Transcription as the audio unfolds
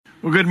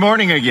Well, good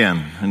morning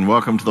again, and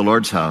welcome to the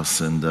Lord's house.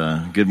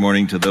 And good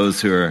morning to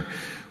those who are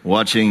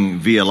watching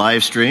via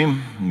live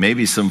stream.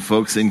 Maybe some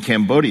folks in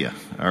Cambodia.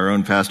 Our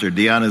own Pastor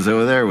Dion is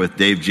over there with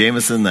Dave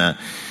Jameson, the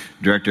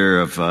Director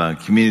of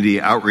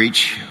Community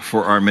Outreach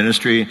for our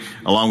ministry,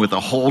 along with a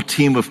whole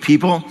team of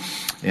people.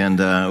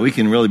 And we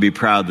can really be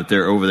proud that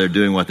they're over there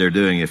doing what they're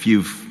doing. If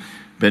you've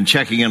been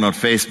checking in on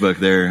Facebook,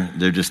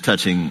 they're just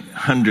touching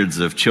hundreds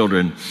of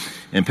children.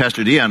 And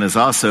Pastor Dion is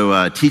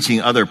also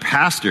teaching other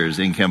pastors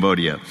in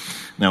Cambodia.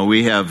 Now,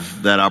 we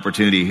have that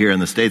opportunity here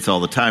in the States all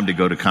the time to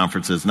go to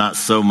conferences, not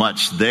so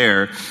much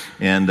there.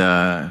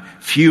 And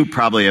few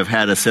probably have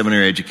had a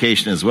seminary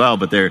education as well,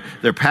 but they're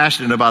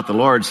passionate about the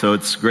Lord, so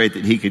it's great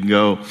that he can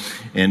go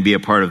and be a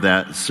part of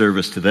that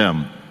service to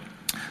them.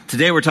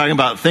 Today we're talking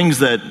about things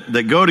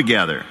that go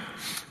together.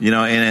 You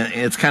know, and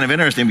it's kind of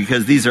interesting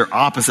because these are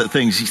opposite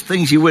things. These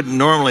things you wouldn't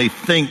normally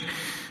think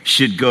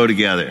should go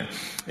together.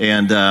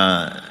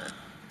 And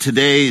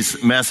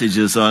today's message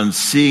is on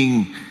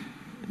seeing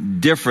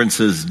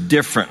differences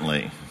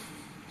differently.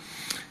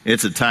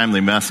 It's a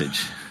timely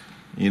message.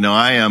 You know,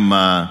 I am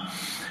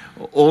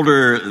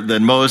older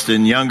than most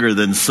and younger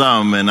than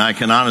some, and I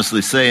can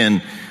honestly say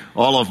in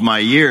all of my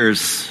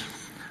years,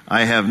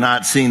 I have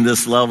not seen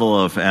this level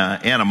of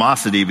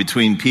animosity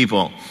between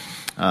people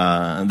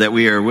that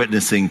we are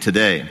witnessing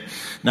today.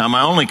 Now,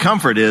 my only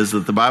comfort is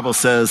that the Bible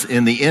says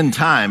in the end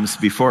times,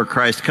 before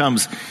Christ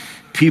comes,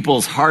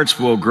 people's hearts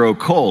will grow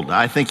cold.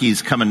 I think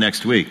he's coming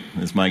next week,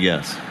 is my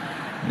guess.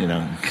 You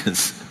know,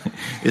 because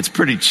it's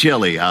pretty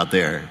chilly out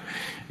there.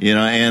 You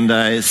know, and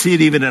I see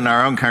it even in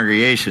our own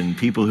congregation,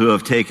 people who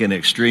have taken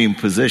extreme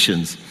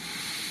positions.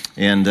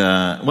 And,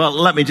 well,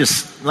 let me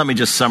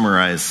just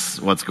summarize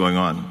what's going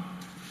on.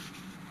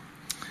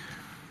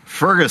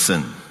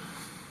 Ferguson,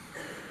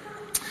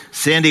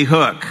 Sandy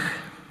Hook,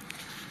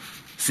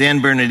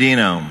 San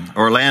Bernardino,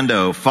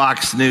 Orlando,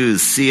 Fox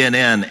News,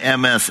 CNN,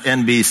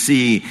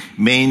 MSNBC,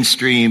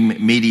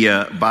 mainstream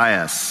media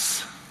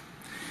bias.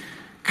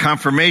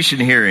 Confirmation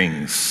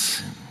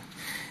hearings,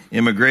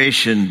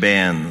 immigration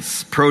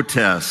bans,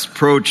 protests,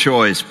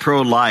 pro-choice,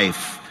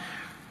 pro-life,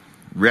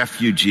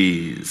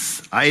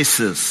 refugees,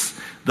 ISIS,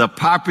 the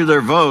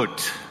popular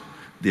vote,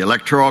 the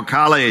Electoral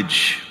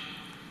College,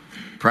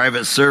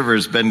 private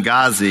servers,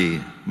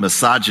 Benghazi,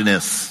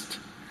 misogynist,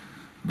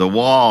 the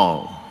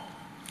wall,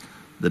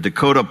 the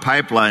Dakota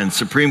Pipeline,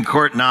 Supreme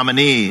Court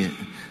nominee,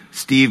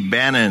 Steve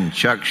Bannon,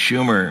 Chuck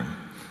Schumer,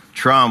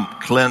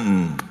 Trump,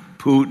 Clinton,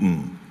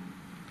 Putin,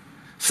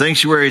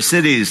 sanctuary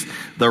cities,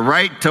 the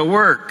right to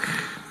work,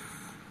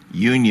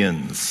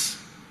 unions,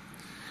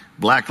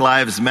 Black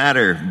Lives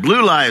Matter,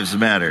 Blue Lives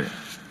Matter,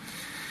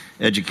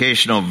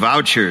 educational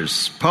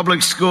vouchers,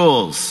 public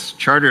schools,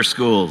 charter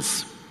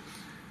schools,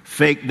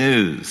 fake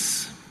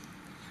news,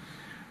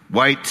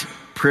 white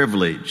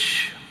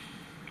privilege,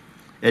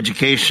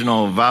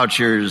 educational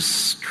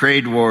vouchers,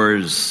 trade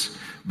wars,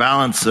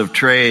 balance of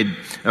trade,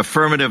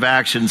 affirmative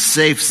action,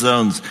 safe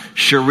zones,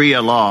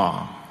 Sharia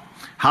law,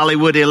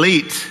 Hollywood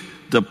elite,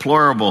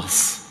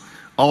 deplorables,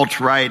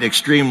 alt-right,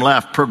 extreme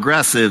left,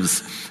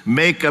 progressives,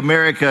 make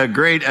America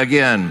great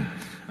again.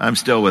 I'm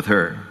still with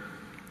her.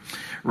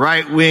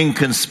 Right-wing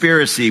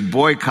conspiracy,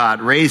 boycott,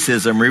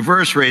 racism,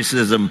 reverse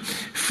racism,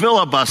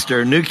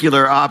 filibuster,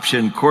 nuclear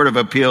option, Court of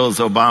Appeals,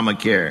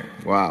 Obamacare.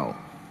 Wow.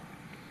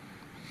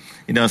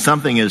 You know,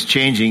 something is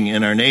changing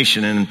in our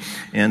nation,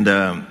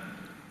 and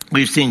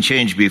we've seen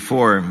change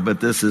before, but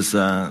this is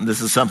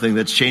something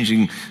that's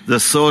changing the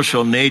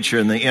social nature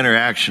and the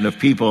interaction of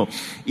people,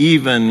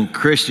 even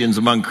Christians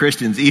among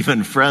Christians,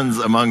 even friends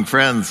among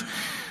friends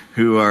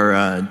who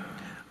are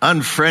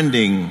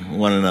unfriending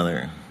one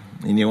another.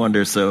 And you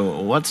wonder,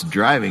 so what's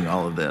driving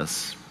all of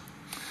this?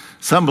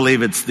 Some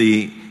believe it's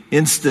the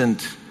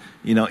instant,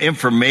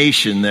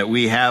 information that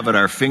we have at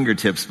our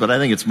fingertips, but I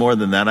think it's more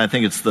than that. I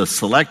think it's the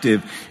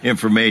selective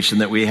information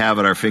that we have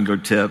at our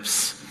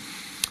fingertips.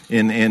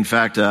 In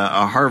fact, a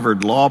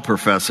Harvard law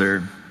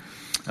professor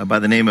by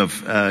the name of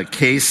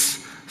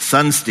Case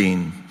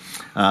Sunstein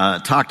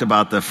talked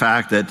about the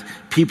fact that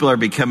people are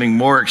becoming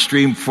more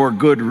extreme for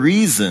good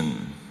reason.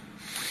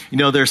 You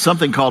know, there's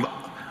something called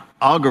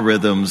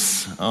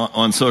algorithms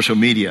on social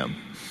media.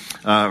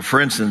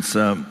 For instance,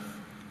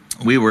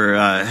 we were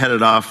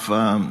headed off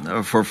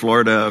for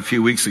Florida a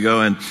few weeks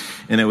ago, and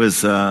it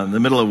was the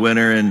middle of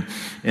winter,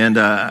 and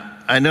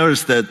I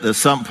noticed that the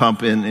sump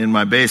pump in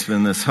my basement,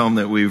 in this home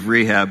that we've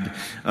rehabbed,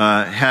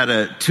 had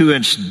a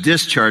 2-inch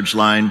discharge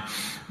line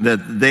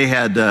that they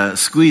had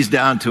squeezed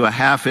down to a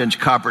 1/2-inch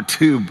copper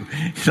tube.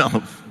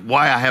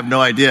 Why, I have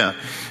no idea.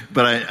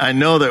 But I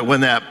know that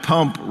when that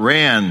pump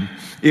ran,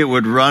 it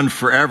would run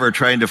forever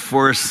trying to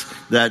force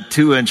that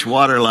 2-inch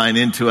water line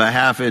into a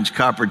 1/2-inch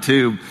copper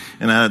tube.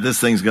 And I thought, this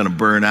thing's going to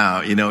burn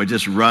out. It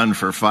just run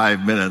for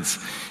 5 minutes.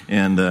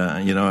 And,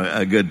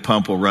 a good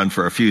pump will run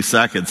for a few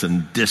seconds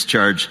and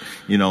discharge,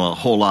 a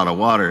whole lot of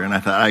water. And I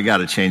thought, I got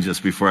to change this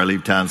before I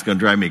leave town. It's going to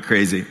drive me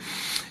crazy.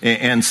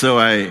 And so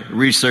I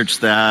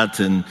researched that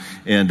and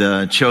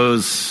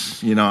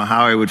chose,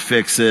 how I would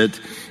fix it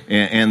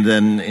and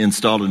then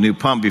installed a new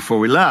pump before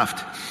we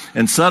left.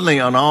 And suddenly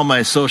on all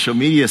my social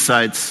media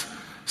sites,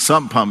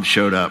 Sump Pump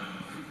showed up.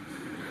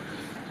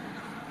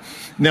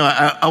 No,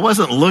 I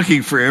wasn't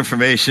looking for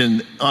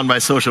information on my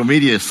social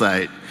media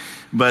site,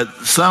 but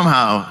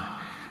somehow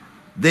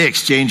they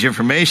exchange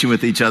information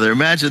with each other.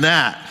 Imagine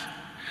that.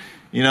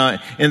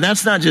 And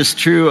that's not just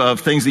true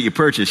of things that you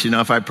purchase.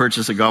 If I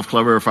purchase a golf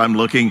club or if I'm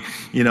looking,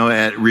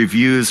 at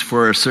reviews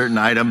for a certain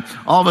item,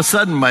 all of a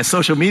sudden my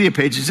social media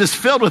page is just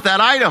filled with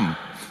that item,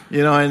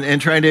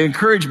 and trying to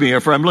encourage me. Or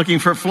if I'm looking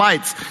for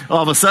flights,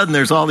 all of a sudden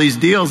there's all these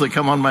deals that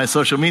come on my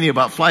social media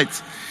about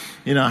flights.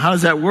 How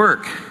does that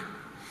work?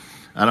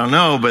 I don't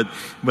know,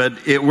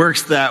 but it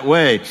works that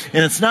way.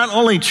 And it's not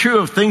only true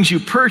of things you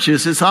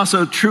purchase, it's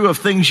also true of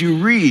things you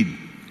read.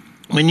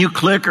 When you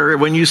click or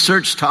when you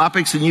search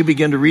topics and you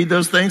begin to read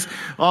those things,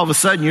 all of a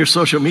sudden your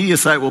social media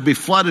site will be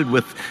flooded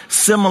with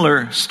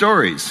similar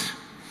stories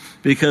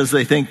because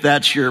they think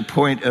that's your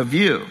point of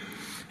view.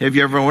 Have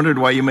you ever wondered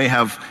why you may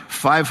have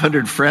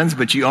 500 friends,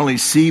 but you only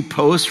see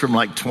posts from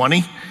like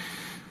 20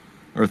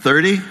 or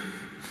 30?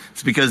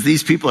 It's because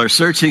these people are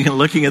searching and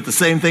looking at the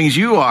same things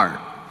you are.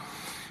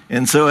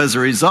 And so as a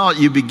result,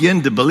 you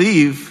begin to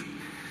believe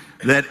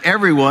that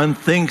everyone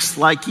thinks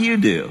like you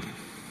do.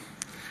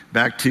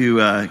 Back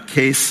to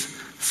Case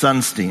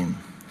Sunstein,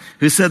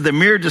 who said the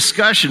mere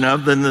discussion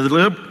of and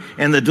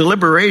the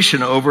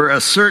deliberation over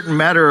a certain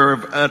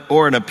matter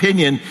or an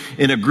opinion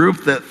in a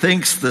group that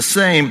thinks the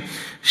same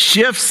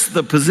shifts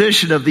the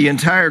position of the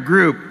entire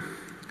group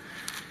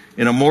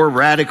in a more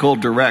radical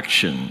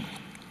direction.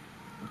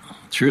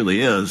 It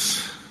truly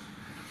is.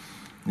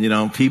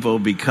 People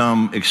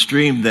become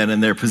extreme then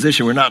in their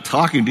position. We're not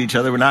talking to each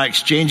other. We're not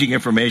exchanging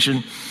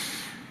information.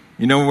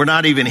 We're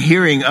not even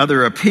hearing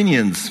other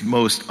opinions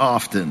most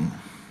often.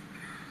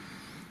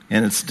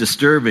 And it's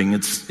disturbing.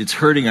 It's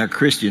hurting our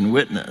Christian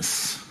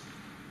witness.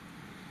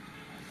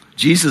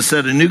 Jesus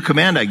said, "A new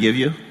command I give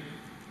you."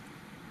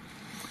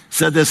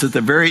 Said this at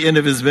the very end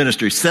of his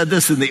ministry. Said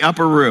this in the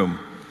upper room.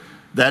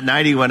 That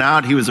night he went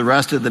out. He was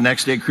arrested. The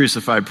next day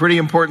crucified. Pretty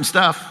important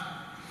stuff.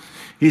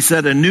 He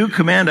said, "A new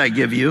command I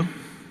give you,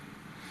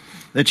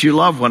 that you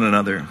love one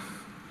another.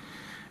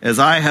 As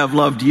I have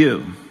loved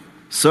you,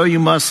 so you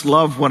must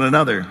love one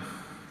another.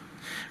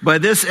 By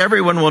this,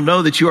 everyone will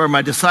know that you are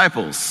my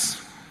disciples,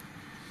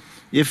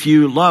 if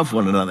you love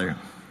one another.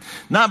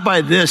 Not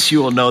by this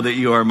you will know that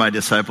you are my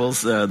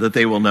disciples, that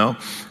they will know.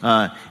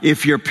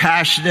 If you're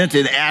passionate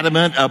and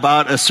adamant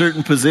about a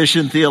certain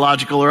position,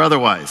 theological or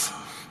otherwise.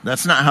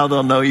 That's not how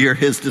they'll know you're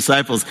his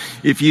disciples.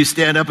 If you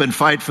stand up and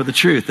fight for the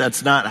truth,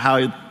 that's not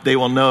how they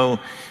will know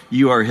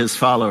you are his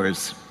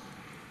followers.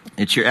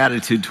 It's your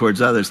attitude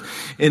towards others.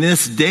 In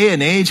this day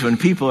and age when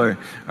people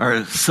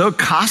are so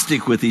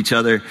caustic with each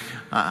other,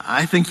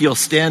 I think you'll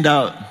stand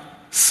out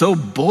so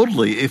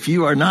boldly if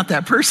you are not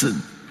that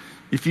person.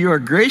 If you are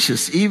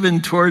gracious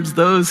even towards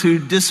those who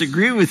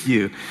disagree with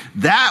you,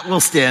 that will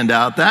stand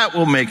out. That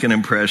will make an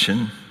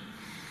impression.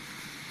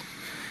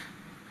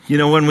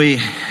 When we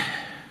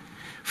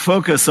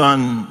focus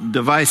on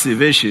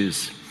divisive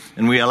issues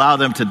and we allow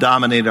them to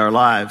dominate our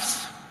lives,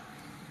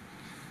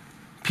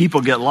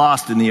 people get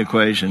lost in the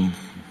equation.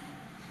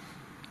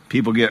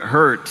 People get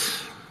hurt.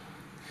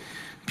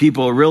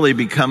 People really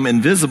become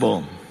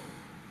invisible.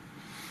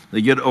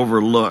 They get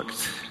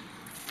overlooked.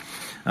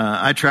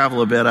 I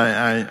travel a bit.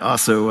 I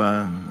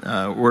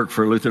also work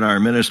for Lutheran Hour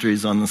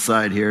Ministries on the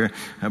side here.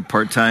 I'm a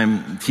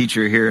part-time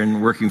teacher here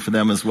and working for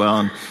them as well.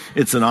 And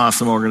it's an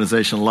awesome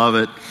organization. Love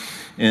it.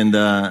 And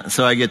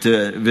so I get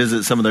to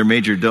visit some of their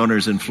major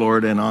donors in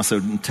Florida and also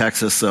in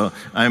Texas. So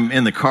I'm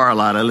in the car a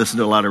lot. I listen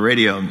to a lot of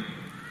radio.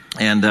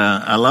 And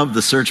I love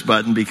the search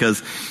button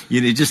because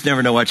you just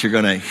never know what you're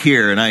going to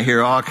hear. And I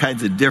hear all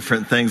kinds of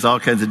different things, all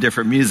kinds of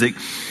different music.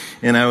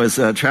 And I was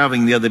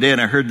traveling the other day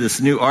and I heard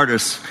this new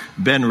artist,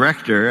 Ben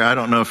Rector. I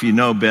don't know if you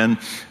know Ben,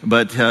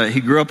 but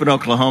he grew up in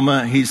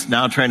Oklahoma. He's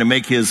now trying to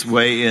make his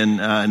way in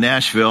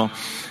Nashville.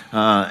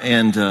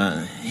 And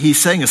he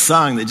sang a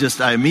song that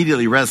I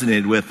immediately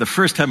resonated with the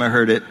first time I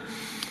heard it.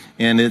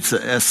 And it's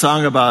a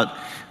song about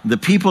the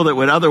people that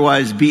would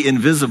otherwise be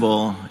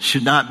invisible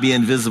should not be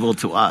invisible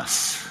to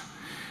us.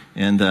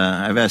 And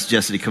I've asked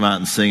Jesse to come out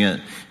and sing it.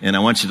 And I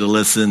want you to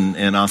listen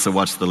and also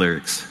watch the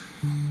lyrics.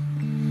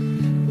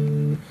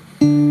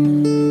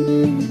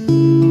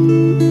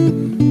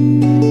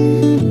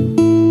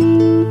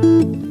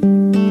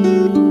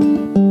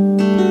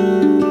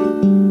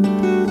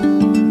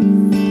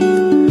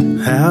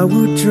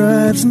 Howard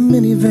drives a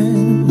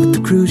minivan with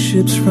the cruise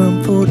ships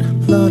from Fort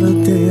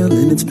Lauderdale,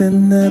 and it's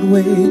been that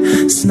way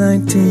since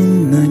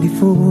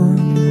 1994.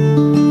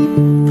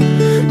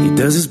 He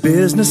does his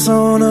business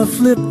on a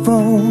flip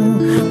phone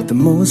with the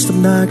most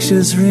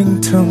obnoxious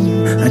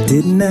ringtone. I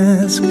didn't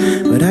ask,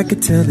 but I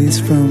could tell he's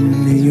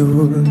from New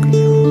York.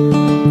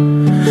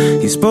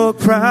 He spoke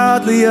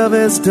proudly of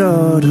his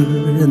daughter,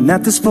 and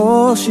that this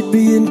fall she'd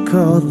be in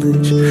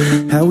college.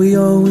 How he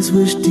always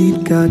wished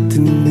he'd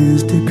gotten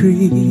his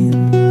degree.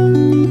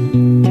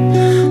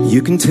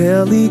 You can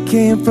tell he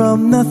came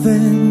from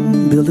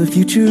nothing, build a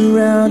future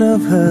out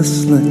of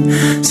hustling.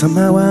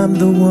 Somehow I'm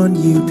the one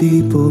you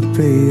people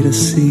pray to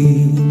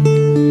see.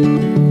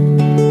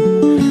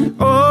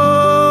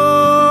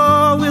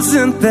 Oh,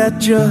 isn't that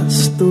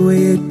just the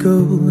way it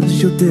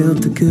goes? You're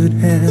dealt a good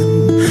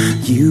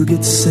hand, you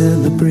get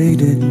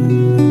celebrated.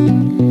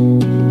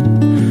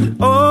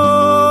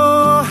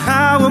 Oh,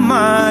 how am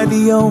I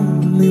the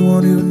only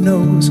one who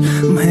knows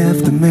I'm half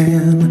the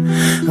man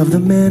of the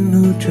men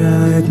who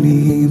drive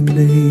me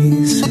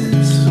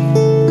places?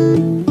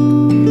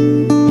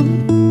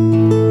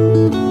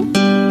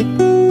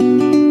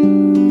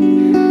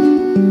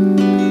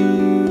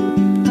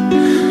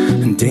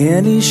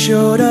 Danny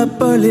showed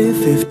up early,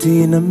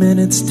 15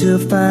 minutes till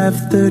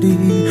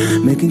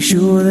 5:30, making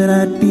sure that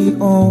I'd be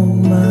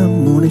on my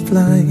morning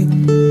flight.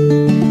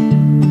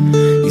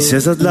 He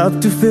says I'd love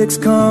to fix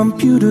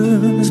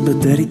computers,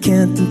 but that he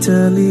can't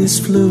until he's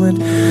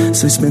fluent,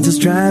 so he spends his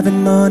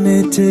driving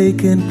money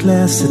taking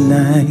class at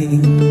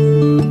night.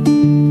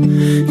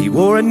 He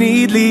wore a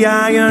neatly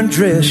ironed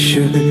dress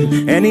shirt,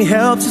 and he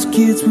helps his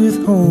kids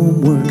with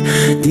homework.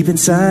 Deep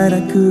inside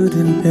I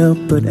couldn't help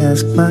but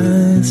ask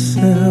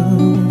myself,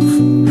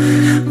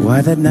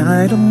 why that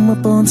night I'm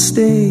up on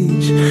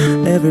stage,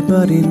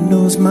 everybody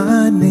knows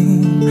my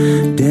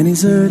name.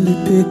 Danny's early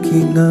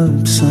picking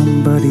up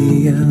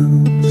somebody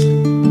else.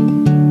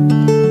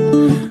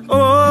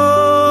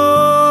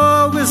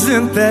 Oh,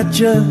 isn't that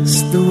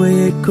just the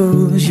way it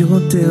goes?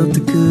 You're dealt a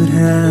good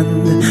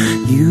hand,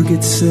 you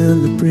get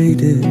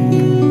celebrated.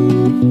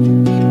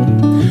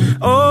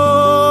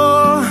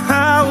 Oh,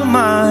 how am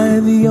I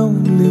the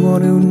only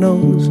one who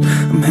knows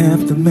I'm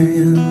half the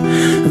man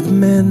of the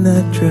men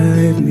that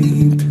drive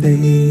me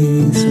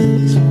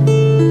places?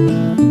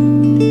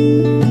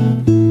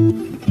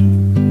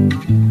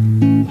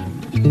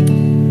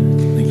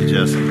 Thank you,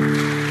 Jesse.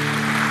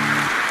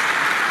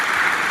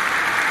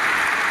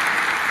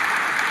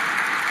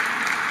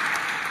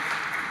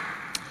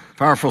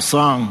 Powerful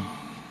song.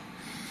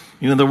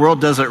 You know, the world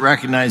doesn't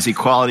recognize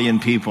equality in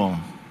people.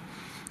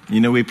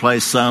 You know, we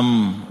place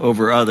some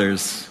over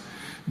others,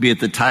 be it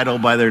the title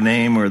by their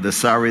name or the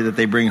salary that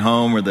they bring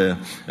home or the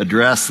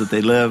address that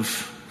they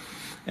live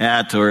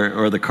at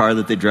or the car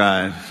that they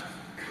drive.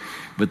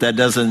 But that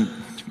doesn't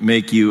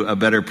make you a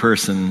better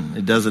person.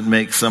 It doesn't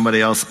make somebody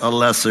else a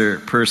lesser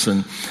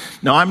person.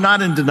 No, I'm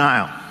not in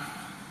denial.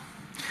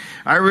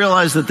 I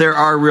realize that there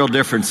are real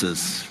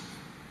differences.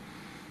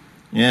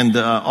 And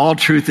all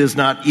truth is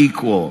not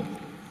equal.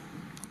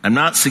 I'm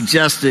not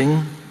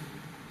suggesting,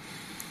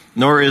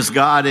 nor is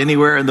God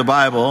anywhere in the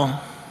Bible,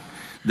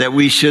 that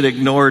we should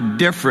ignore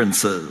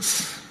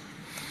differences.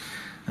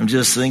 I'm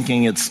just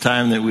thinking it's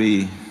time that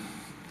we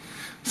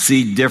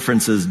see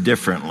differences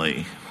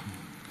differently.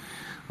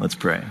 Let's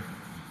pray.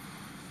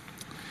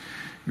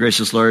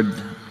 Gracious Lord,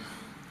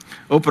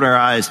 open our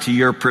eyes to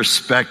your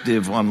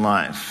perspective on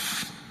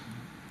life.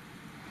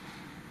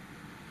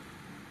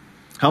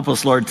 Help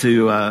us, Lord,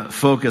 to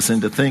focus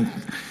and to think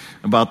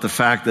about the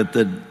fact that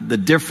the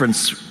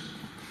difference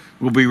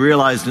will be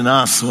realized in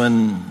us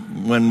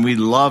when we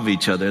love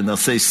each other. And they'll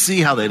say, see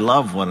how they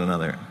love one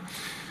another.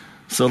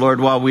 So,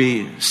 Lord, while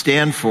we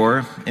stand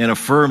for and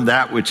affirm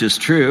that which is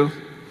true,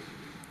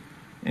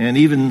 and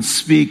even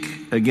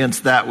speak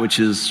against that which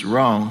is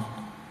wrong,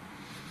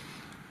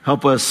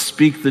 help us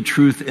speak the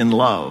truth in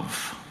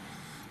love,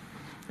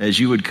 as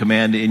you would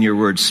command in your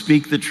word.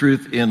 Speak the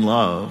truth in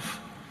love.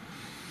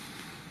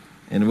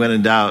 And when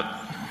in doubt,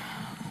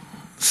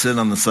 sit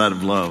on the side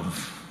of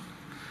love.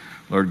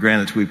 Lord,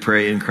 grant it, we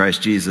pray in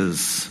Christ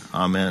Jesus.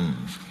 Amen.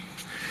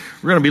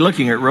 We're going to be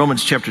looking at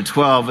Romans chapter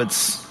 12.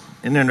 It's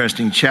an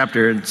interesting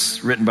chapter.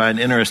 It's written by an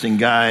interesting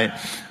guy,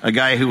 a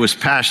guy who was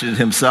passionate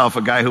himself,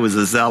 a guy who was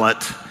a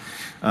zealot,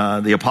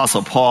 the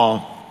Apostle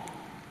Paul.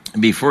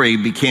 Before he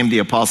became the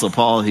Apostle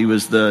Paul, he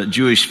was the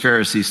Jewish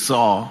Pharisee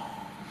Saul,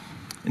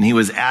 and he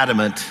was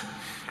adamant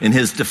in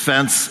his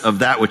defense of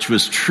that which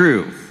was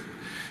true,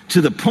 to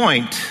the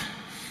point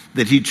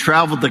that he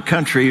traveled the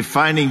country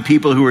finding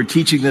people who were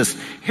teaching this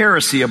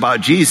heresy about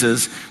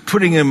Jesus,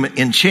 putting them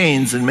in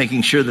chains and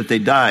making sure that they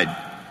died.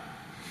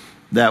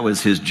 That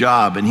was his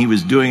job, and he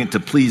was doing it to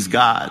please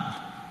God.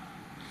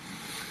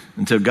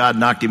 Until God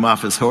knocked him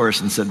off his horse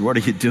and said, what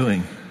are you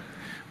doing?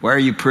 Why are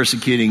you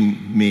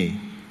persecuting me?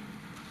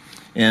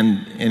 And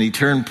he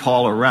turned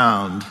Paul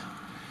around.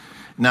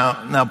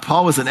 Now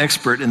Paul was an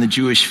expert in the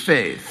Jewish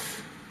faith.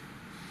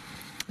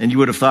 And you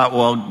would have thought,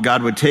 well,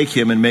 God would take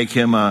him and make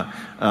him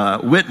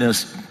a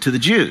witness to the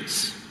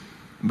Jews.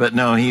 But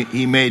no,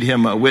 he made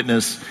him a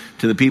witness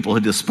to the people who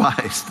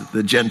despised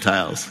the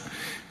Gentiles,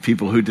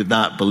 people who did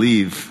not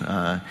believe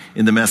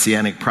in the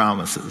messianic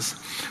promises.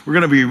 We're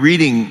going to be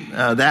reading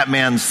that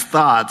man's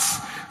thoughts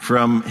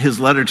from his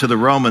letter to the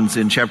Romans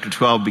in chapter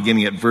 12,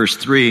 beginning at verse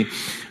 3. I'm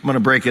going to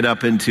break it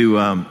up into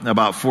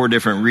about 4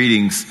 different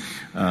readings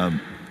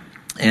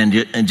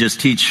and just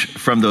teach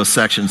from those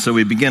sections. So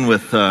we begin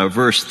with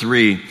verse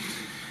 3.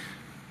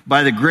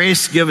 By the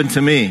grace given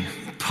to me,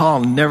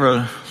 Paul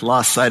never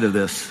lost sight of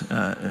this.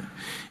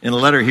 In a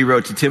letter he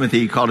wrote to Timothy,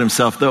 he called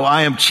himself, though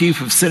I am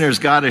chief of sinners,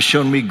 God has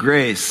shown me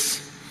grace,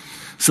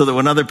 so that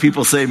when other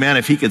people say, man,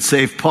 if he could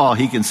save Paul,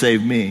 he can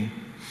save me.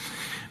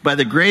 By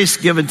the grace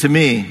given to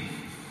me,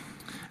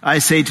 I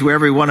say to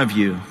every one of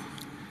you,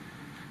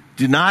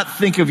 do not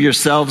think of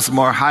yourselves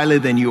more highly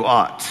than you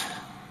ought,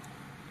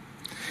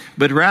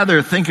 but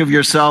rather think of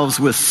yourselves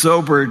with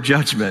sober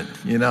judgment,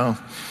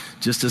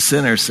 just a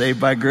sinner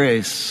saved by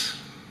grace,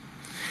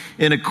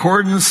 in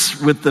accordance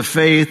with the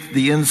faith,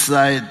 the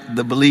insight,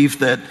 the belief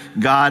that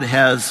God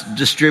has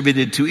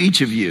distributed to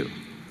each of you.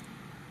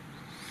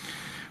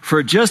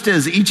 For just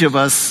as each of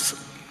us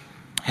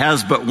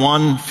has but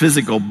one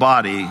physical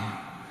body,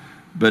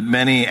 but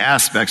many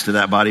aspects to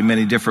that body,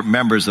 many different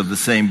members of the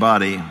same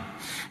body,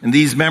 and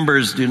these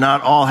members do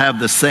not all have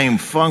the same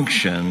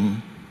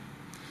function,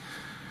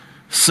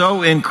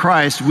 so in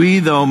Christ, we,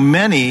 though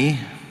many,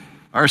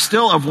 are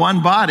still of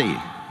one body,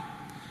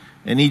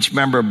 and each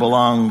member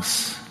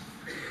belongs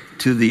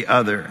to the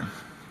other.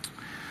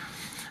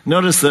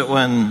 Notice that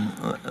when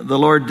the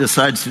Lord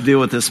decides to deal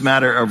with this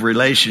matter of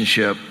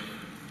relationship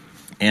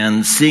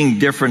and seeing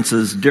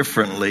differences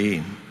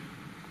differently,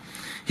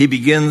 he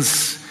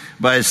begins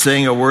by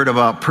saying a word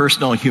about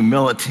personal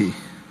humility.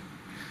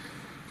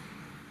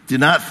 Do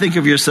not think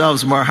of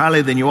yourselves more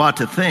highly than you ought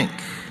to think.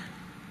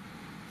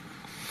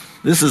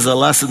 This is a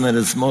lesson that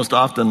is most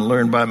often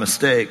learned by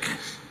mistake,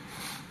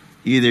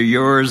 either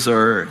yours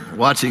or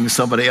watching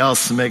somebody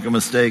else make a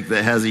mistake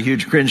that has a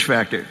huge cringe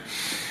factor.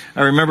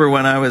 I remember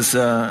when I was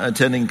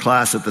attending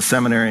class at the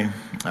seminary,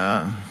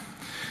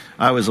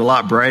 I was a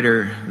lot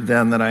brighter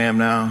then than I am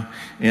now,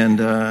 and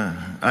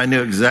I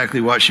knew exactly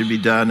what should be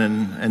done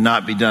and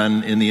not be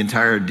done in the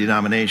entire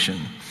denomination.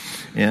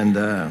 And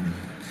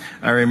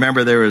I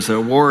remember there was a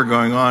war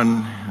going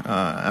on,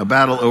 a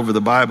battle over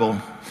the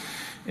Bible,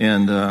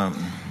 and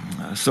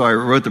so I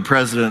wrote the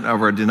president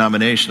of our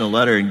denomination a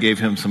letter and gave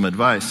him some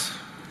advice.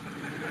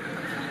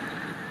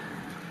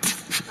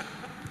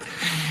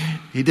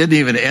 He didn't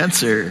even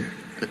answer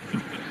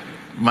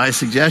my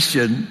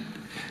suggestion.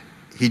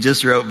 He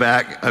just wrote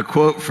back a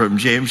quote from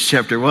James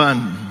chapter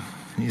 1.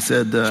 He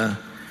said,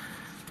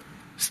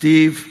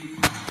 Steve,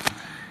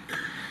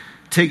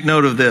 take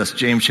note of this,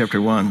 James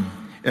chapter 1.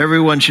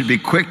 Everyone should be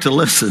quick to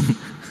listen,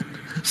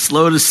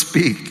 slow to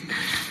speak,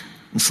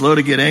 and slow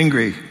to get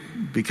angry,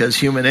 because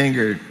human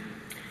anger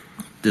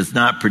does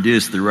not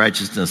produce the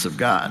righteousness of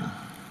God.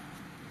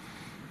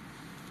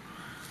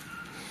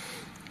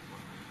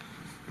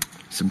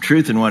 Some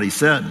truth in what he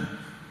said.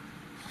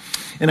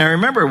 And I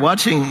remember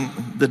watching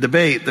the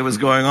debate that was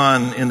going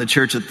on in the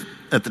church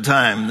at the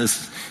time,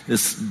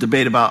 this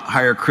debate about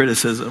higher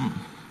criticism.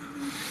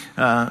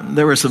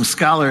 There were some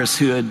scholars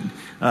who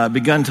had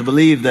begun to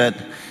believe that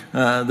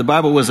the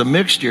Bible was a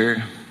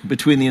mixture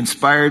between the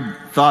inspired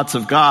thoughts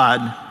of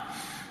God,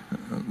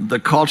 the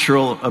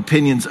cultural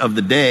opinions of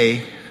the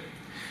day,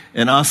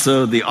 and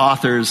also the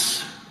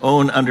author's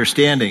own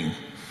understanding.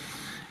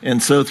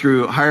 And so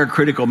through higher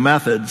critical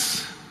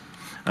methods,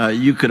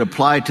 you could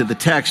apply to the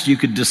text, you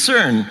could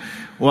discern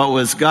what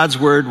was God's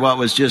word, what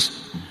was just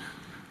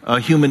a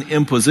human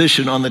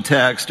imposition on the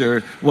text,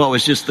 or what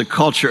was just the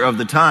culture of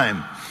the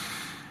time.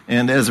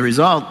 And as a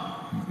result,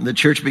 the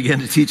church began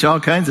to teach all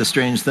kinds of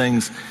strange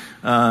things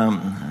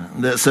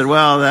that said,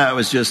 well, that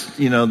was just,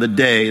 the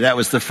day. That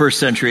was the first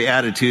century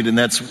attitude, and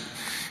that's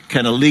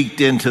kind of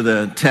leaked into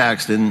the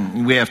text,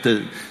 and we have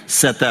to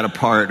set that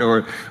apart.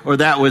 Or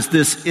that was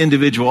this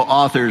individual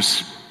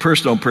author's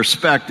personal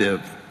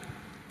perspective,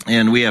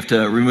 and we have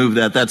to remove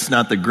that. That's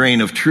not the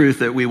grain of truth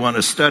that we want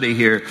to study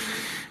here.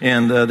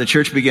 And the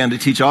church began to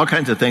teach all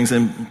kinds of things,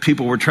 and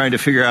people were trying to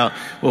figure out,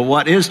 well,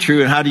 what is true,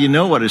 and how do you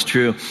know what is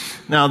true?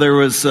 Now, there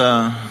was,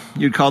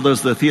 you'd call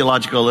those the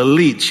theological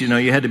elites.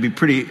 You had to be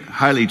pretty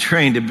highly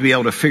trained to be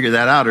able to figure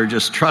that out or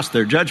just trust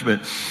their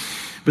judgment.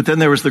 But then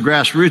there was the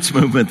grassroots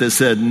movement that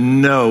said,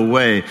 no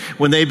way.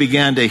 When they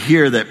began to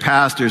hear that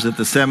pastors at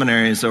the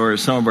seminaries or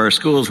some of our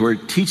schools were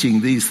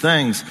teaching these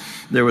things,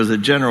 there was a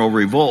general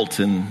revolt.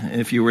 And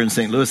if you were in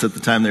St. Louis at the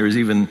time, there was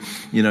even,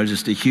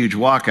 just a huge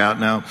walkout.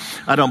 Now,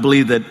 I don't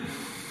believe that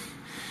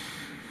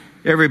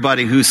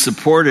everybody who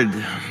supported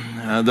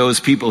those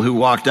people who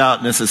walked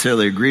out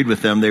necessarily agreed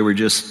with them. They were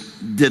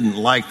just didn't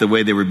like the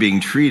way they were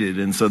being treated.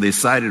 And so they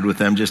sided with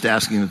them, just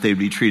asking that they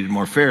be treated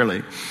more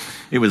fairly.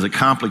 It was a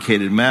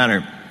complicated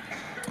matter.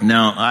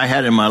 Now, I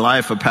had in my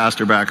life a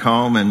pastor back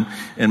home and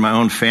in my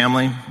own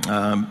family,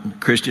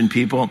 Christian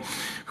people,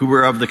 who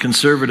were of the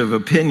conservative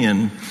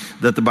opinion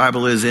that the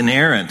Bible is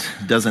inerrant,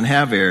 doesn't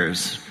have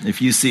errors.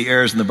 If you see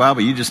errors in the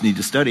Bible, you just need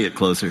to study it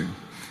closer.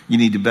 You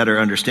need to better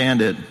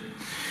understand it.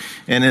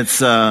 And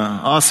it's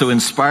also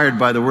inspired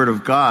by the Word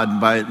of God,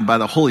 by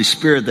the Holy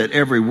Spirit, that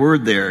every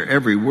word there,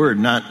 every word,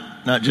 not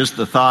just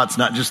the thoughts,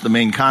 not just the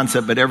main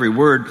concept, but every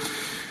word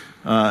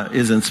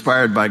is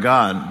inspired by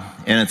God,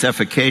 and it's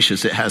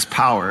efficacious. It has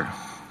power.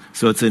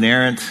 So it's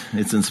inerrant,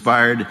 it's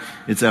inspired,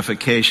 it's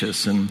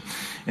efficacious. And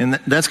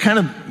that's kind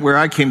of where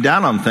I came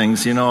down on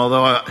things,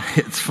 although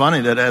it's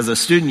funny that as a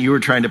student you were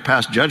trying to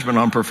pass judgment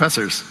on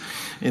professors.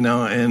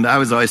 and I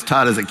was always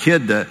taught as a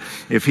kid that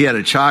if he had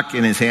a chalk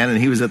in his hand and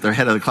he was at the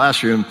head of the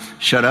classroom,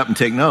 shut up and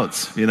take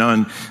notes,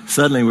 and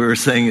suddenly we were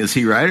saying, is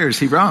he right or is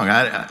he wrong?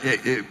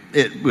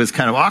 It was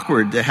kind of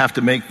awkward to have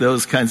to make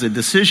those kinds of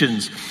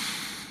decisions.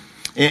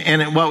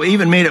 And what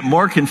even made it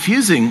more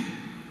confusing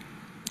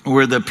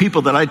were the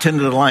people that I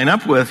tended to line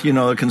up with,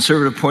 a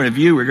conservative point of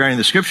view regarding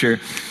the scripture,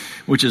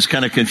 which is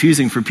kind of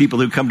confusing for people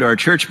who come to our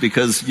church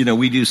because,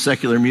 we do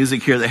secular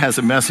music here that has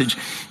a message.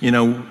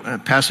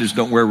 Pastors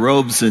don't wear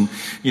robes and,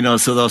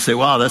 so they'll say,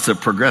 wow, that's a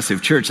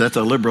progressive church. That's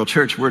a liberal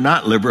church. We're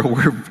not liberal.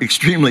 We're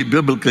extremely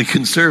biblically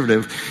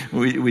conservative.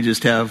 We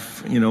just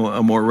have,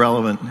 a more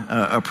relevant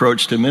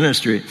approach to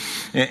ministry.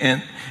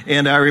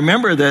 And I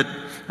remember that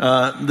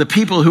the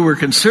people who were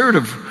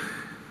conservative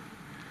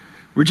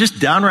were just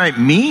downright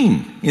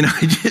mean.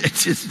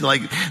 It's just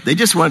like they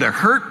just wanted to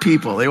hurt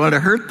people. They wanted to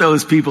hurt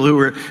those people who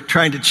were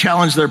trying to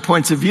challenge their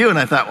points of view. And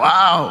I thought,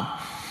 wow,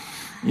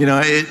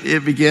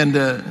 it began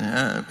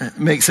to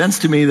make sense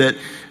to me that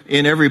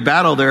in every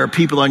battle there are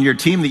people on your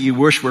team that you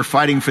wish were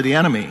fighting for the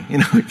enemy,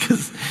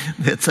 because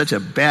they had such a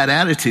bad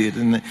attitude.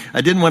 And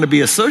I didn't want to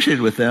be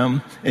associated with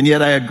them, and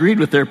yet I agreed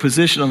with their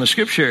position on the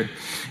scripture.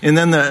 And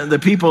then the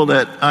people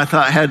that I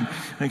thought had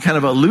kind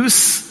of a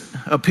loose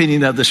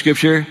opinion of the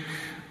scripture,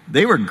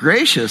 they were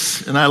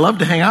gracious, and I loved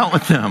to hang out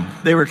with them.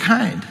 They were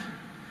kind.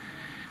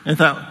 And I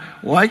thought,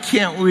 why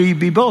can't we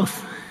be both?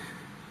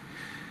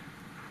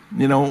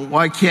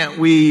 Why can't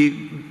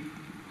we,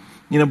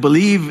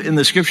 believe in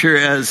the scripture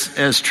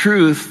as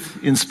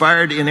truth,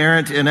 inspired,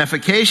 inerrant, and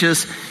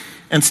efficacious,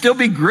 and still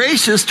be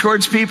gracious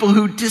towards people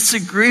who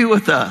disagree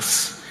with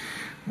us?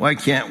 Why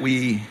can't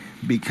we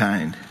be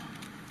kind?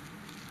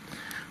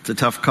 It's a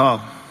tough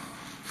call,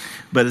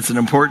 but it's an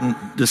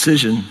important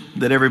decision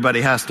that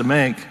everybody has to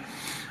make.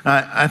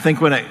 I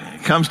think when it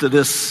comes to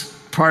this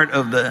part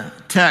of the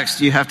text,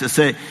 you have to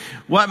say,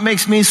 what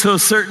makes me so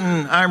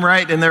certain I'm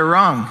right and they're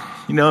wrong?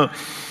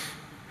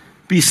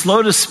 Be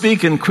slow to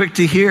speak and quick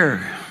to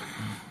hear.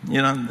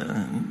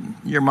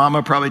 Your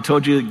mama probably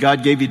told you that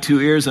God gave you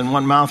 2 ears and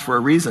 1 mouth for a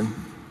reason,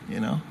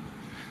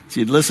 So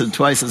you'd listen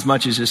twice as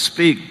much as you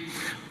speak.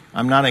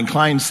 I'm not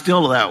inclined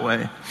still that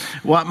way.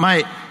 What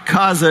might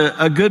cause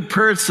a good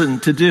person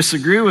to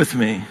disagree with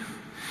me?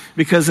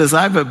 Because as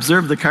I've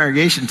observed the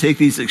congregation take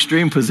these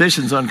extreme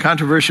positions on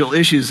controversial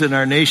issues in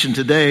our nation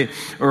today,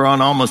 or on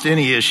almost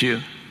any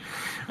issue,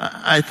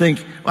 I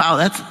think,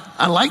 wow,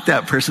 I like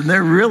that person.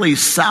 They're really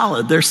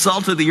solid. They're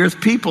salt of the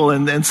earth people,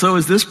 and so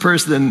is this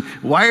person. And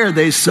why are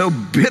they so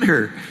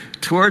bitter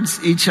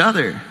towards each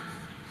other?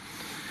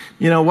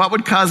 What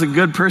would cause a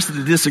good person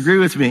to disagree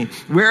with me?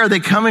 Where are they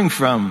coming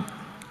from?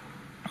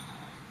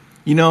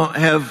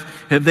 Have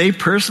they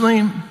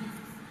personally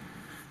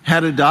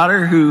had a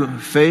daughter who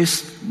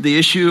faced the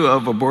issue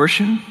of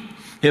abortion?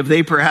 Have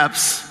they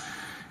perhaps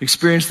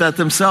experienced that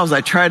themselves?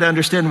 I try to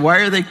understand, why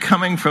are they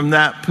coming from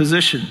that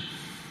position?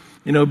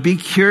 Be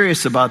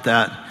curious about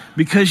that,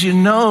 because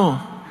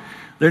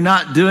they're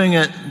not doing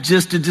it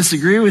just to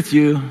disagree with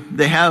you.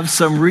 They have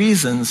some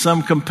reason,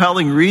 some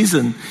compelling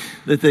reason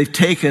that they've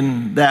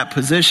taken that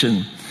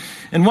position.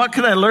 And what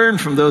can I learn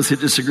from those who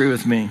disagree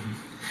with me?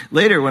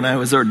 Later, when I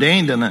was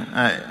ordained and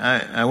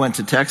I went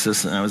to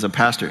Texas, and I was a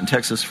pastor in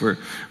Texas for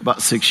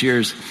about 6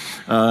 years,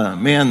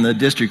 the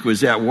district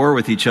was at war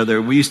with each other.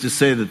 We used to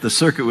say that the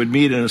circuit would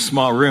meet in a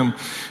small room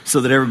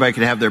so that everybody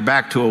could have their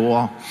back to a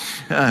wall.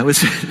 It was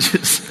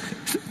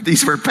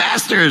these were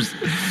pastors.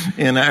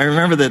 And I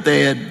remember that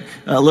they had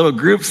little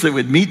groups that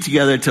would meet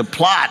together to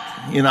plot,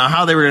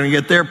 how they were going to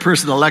get their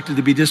person elected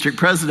to be district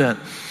president.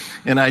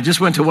 And I just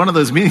went to one of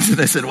those meetings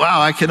and I said,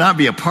 wow, I cannot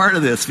be a part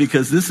of this,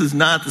 because this is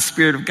not the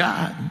Spirit of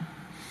God.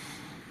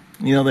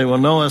 They will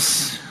know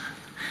us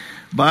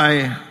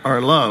by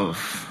our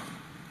love.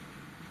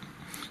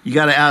 You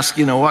got to ask,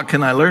 what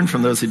can I learn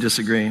from those who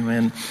disagree?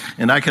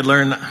 And I could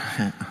learn,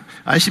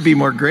 I should be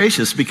more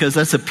gracious, because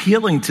that's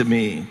appealing to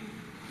me,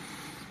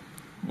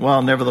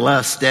 while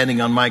nevertheless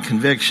standing on my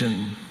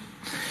conviction.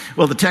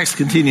 Well, the text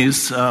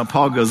continues.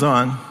 Paul goes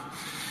on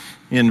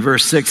in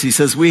verse 6. He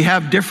says, we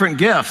have different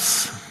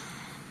gifts.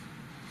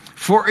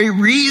 For a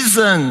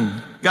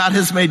reason, God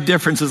has made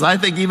differences. I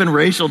think even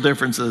racial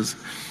differences,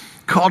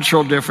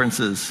 cultural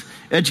differences,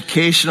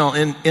 educational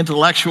and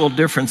intellectual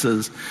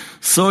differences,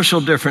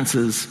 social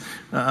differences,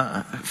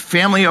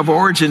 family of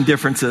origin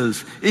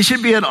differences. It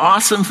should be an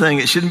awesome thing.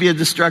 It shouldn't be a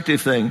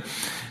destructive thing.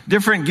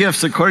 Different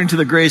gifts according to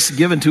the grace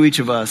given to each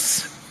of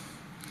us.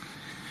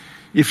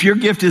 If your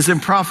gift is in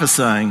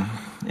prophesying,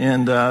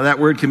 and that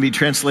word can be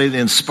translated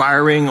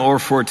inspiring or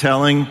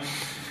foretelling,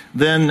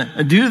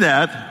 then do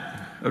that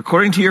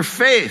according to your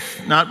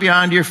faith, not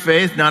beyond your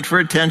faith, not for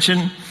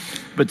attention,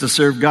 but to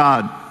serve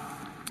God.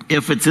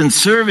 If it's in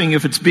serving,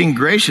 if it's being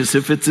gracious,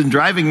 if it's in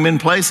driving men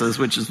places,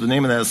 which is the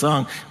name of that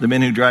song, The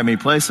Men Who Drive Me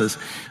Places,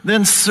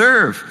 then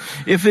serve.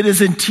 If it is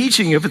in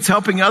teaching, if it's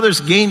helping others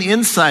gain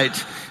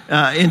insight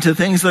into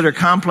things that are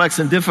complex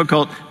and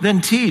difficult, then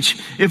teach.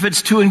 If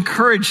it's to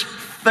encourage,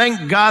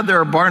 thank God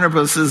there are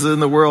Barnabases in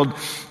the world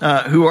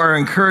who are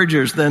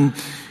encouragers, then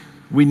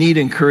we need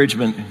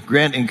encouragement.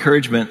 Grant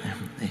encouragement.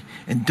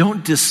 And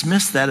don't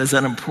dismiss that as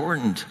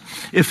unimportant.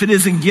 If it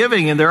isn't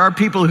giving, and there are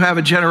people who have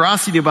a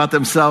generosity about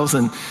themselves,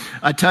 and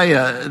I tell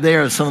you, they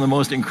are some of the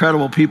most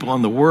incredible people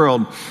in the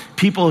world,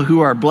 people who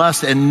are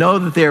blessed and know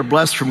that they are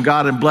blessed from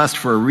God and blessed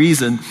for a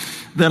reason,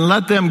 then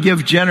let them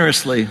give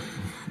generously.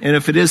 And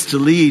if it is to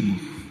lead,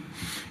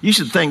 you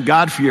should thank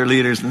God for your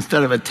leaders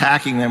instead of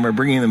attacking them or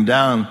bringing them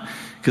down,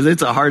 because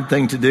it's a hard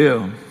thing to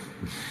do.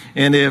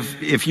 And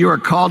if you are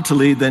called to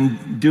lead,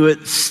 then do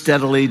it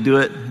steadily, do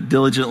it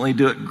diligently,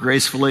 do it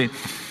gracefully.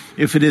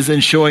 If it is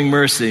in showing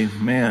mercy,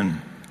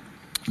 man,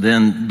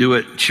 then do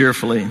it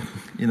cheerfully,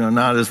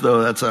 not as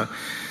though that's a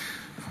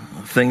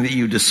thing that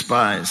you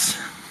despise.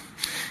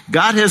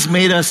 God has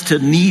made us to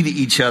need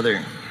each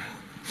other.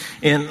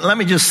 And let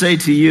me just say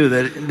to you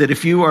that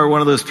if you are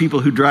one of those people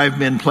who drive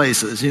men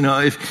places,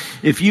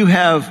 if you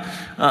have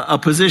a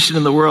position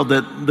in the world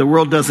that the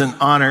world doesn't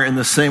honor in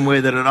the same way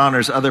that it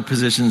honors other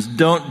positions,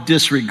 don't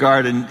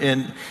disregard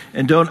and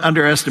don't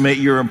underestimate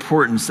your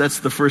importance. That's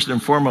the first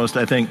and foremost,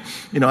 I think.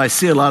 I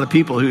see a lot of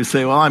people who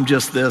say, well, I'm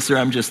just this or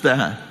I'm just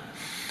that.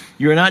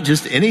 You're not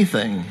just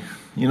anything.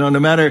 No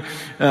matter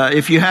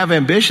if you have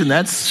ambition,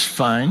 that's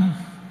fine.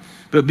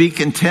 But be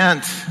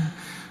content,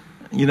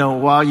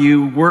 while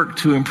you work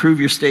to improve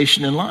your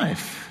station in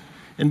life.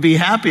 And be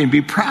happy and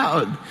be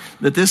proud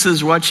that this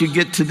is what you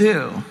get to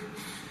do.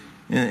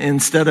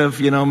 Instead of,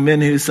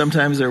 men who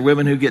sometimes are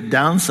women who get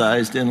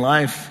downsized in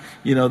life,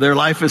 their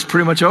life is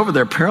pretty much over.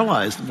 They're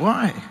paralyzed.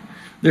 Why?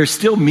 There's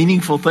still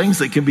meaningful things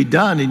that can be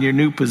done in your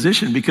new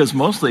position, because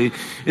mostly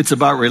it's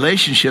about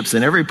relationships,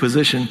 and every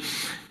position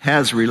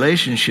has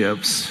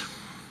relationships.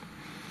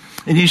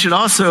 And you should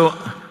also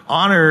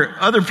honor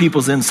other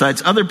people's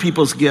insights, other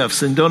people's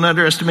gifts, and don't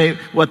underestimate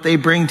what they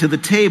bring to the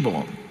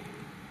table.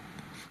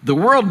 The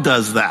world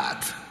does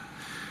that.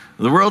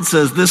 The world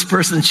says this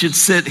person should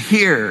sit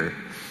here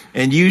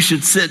and you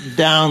should sit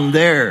down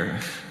there.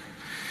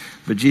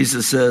 But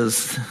Jesus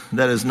says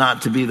that is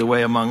not to be the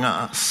way among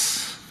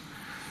us.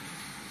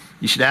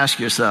 You should ask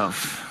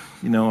yourself,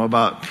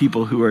 about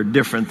people who are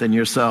different than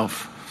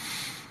yourself,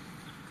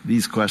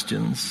 these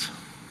questions.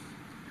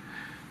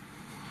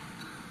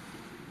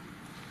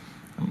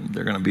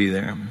 They're going to be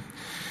there.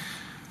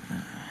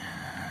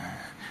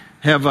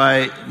 Have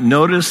I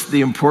noticed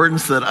the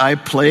importance that I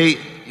play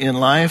in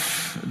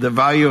life, the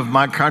value of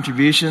my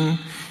contribution?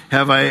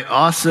 Have I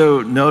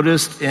also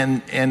noticed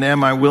and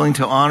am I willing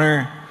to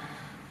honor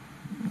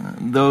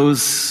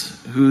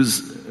those whose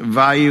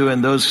value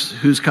and those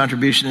whose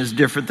contribution is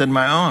different than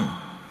my own?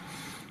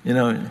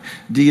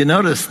 Do you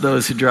notice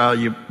those who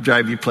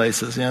drive you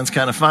places? It's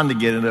kind of fun to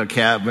get into a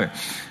cab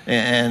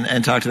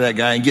and talk to that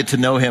guy and get to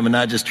know him and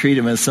not just treat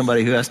him as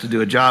somebody who has to do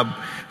a job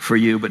for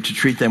you, but to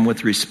treat them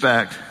with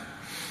respect.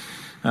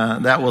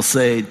 That will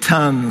say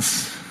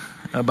tons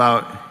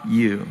about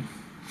you.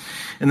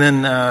 And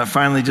then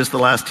finally, just the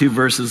last two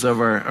verses of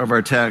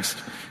our text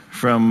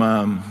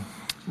from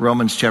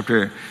Romans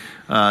chapter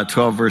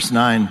 12, verse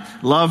 9.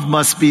 Love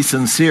must be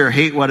sincere.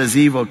 Hate what is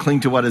evil. Cling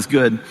to what is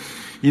good.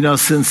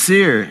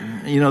 Sincere.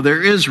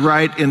 There is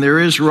right and there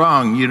is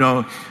wrong.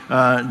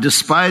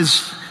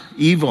 Despise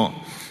evil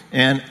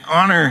and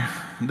honor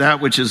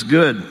that which is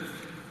good.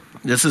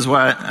 This is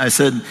why I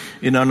said,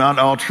 not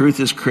all truth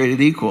is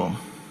created equal.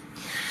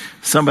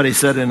 Somebody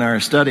said in our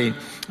study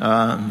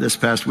this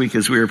past week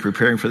as we were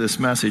preparing for this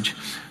message,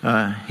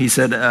 he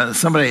said,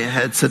 somebody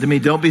had said to me,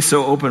 don't be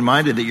so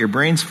open-minded that your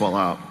brains fall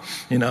out.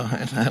 And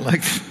I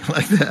like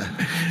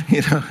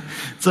that.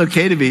 It's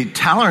okay to be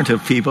tolerant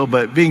of people,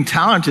 but being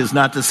tolerant is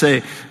not to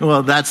say,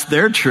 well, that's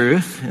their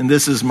truth and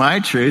this is my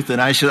truth and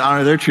I should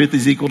honor their truth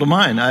as equal to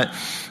mine.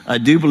 I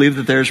do believe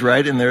that there's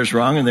right and there's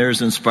wrong and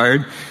there's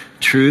inspired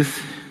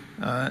truth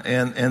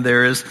and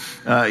there is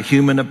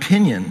human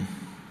opinion.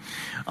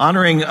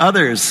 Honoring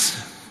others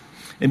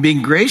and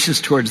being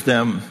gracious towards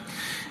them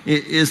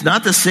is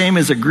not the same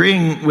as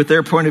agreeing with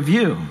their point of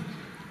view.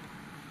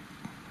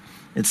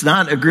 It's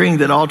not agreeing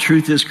that all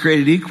truth is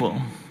created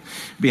equal.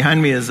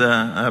 Behind me is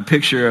a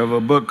picture of a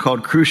book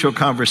called Crucial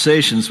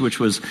Conversations, which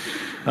was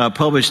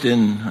published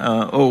in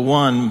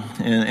 2001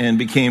 and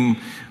became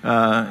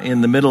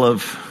in the middle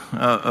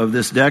of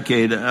this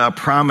decade a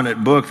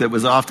prominent book that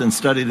was often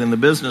studied in the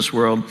business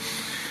world.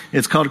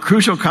 It's called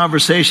Crucial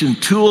Conversation,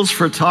 Tools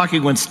for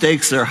Talking When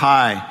Stakes Are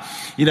High.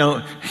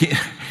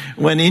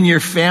 When in your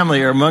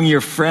family or among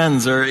your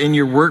friends or in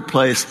your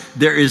workplace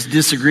there is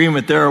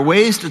disagreement, there are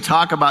ways to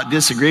talk about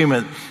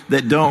disagreement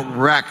that don't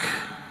wreck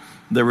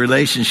the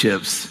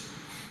relationships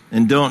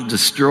and don't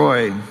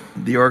destroy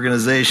the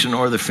organization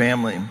or the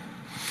family.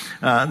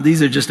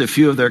 These are just a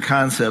few of their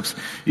concepts.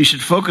 You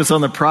should focus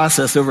on the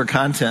process over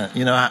content.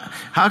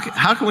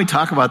 How can we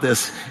talk about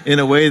this in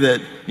a way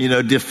that,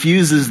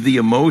 diffuses the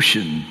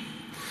emotion?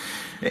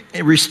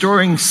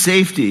 Restoring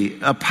safety.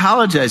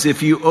 Apologize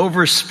if you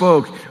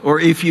overspoke or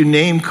if you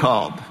name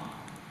called.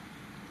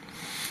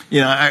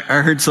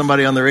 I heard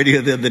somebody on the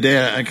radio the other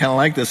day. I kind of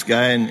like this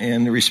guy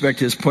and respect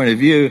his point of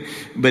view,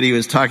 but he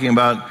was talking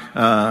about,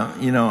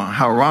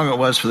 how wrong it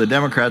was for the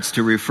Democrats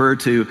to refer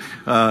to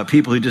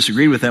people who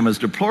disagreed with them as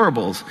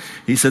deplorables.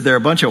 He said they're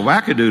a bunch of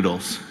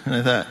wackadoodles. And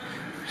I thought,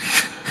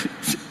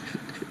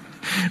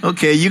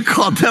 okay, you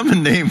called them a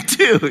name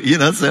too,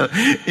 so,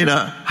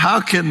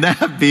 how can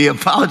that be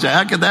apologize?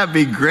 How can that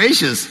be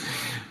gracious?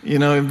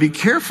 And be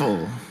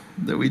careful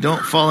that we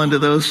don't fall into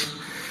those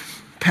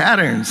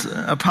patterns.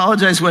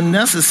 Apologize when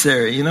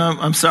necessary.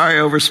 I'm sorry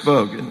I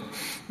overspoke.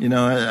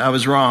 I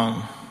was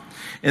wrong.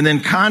 And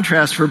then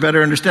contrast for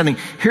better understanding.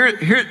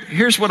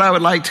 Here's what I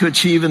would like to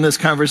achieve in this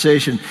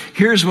conversation.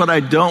 Here's what I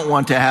don't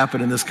want to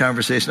happen in this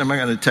conversation. I'm not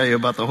going to tell you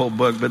about the whole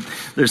book, but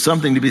there's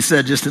something to be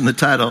said just in the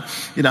title.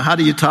 How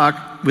do you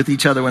talk with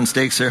each other when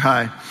stakes are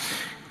high?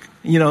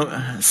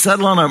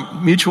 Settle on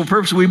a mutual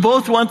purpose. We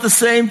both want the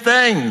same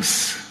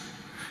things.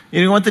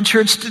 You want the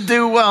church to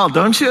do well,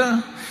 don't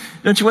you?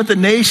 Don't you want the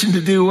nation to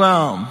do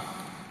well?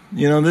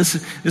 This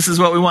is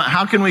what we want.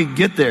 How can we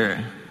get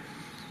there?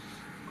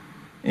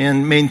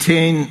 And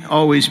maintain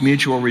always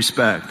mutual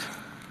respect.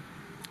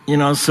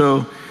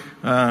 Love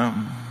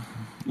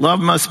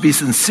must be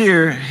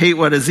sincere, hate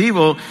what is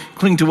evil,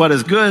 cling to what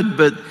is good,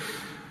 but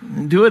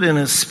do it in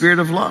a spirit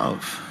of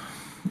love.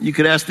 You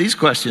could ask these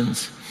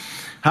questions.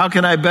 How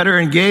can I better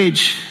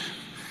engage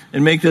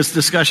and make this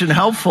discussion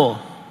helpful?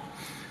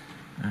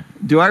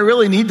 Do I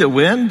really need to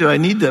win? Do I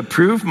need to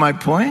prove my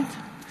point?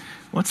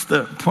 What's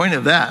the point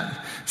of that?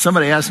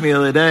 Somebody asked me the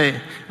other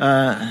day,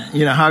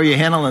 how are you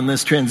handling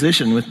this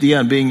transition with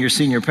Dion being your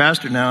senior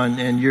pastor now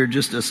and you're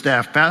just a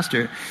staff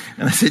pastor?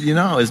 And I said, it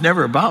was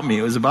never about me.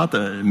 It was about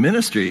the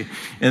ministry.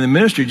 And the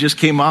ministry just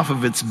came off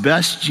of its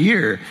best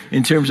year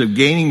in terms of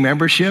gaining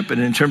membership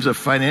and in terms of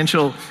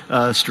financial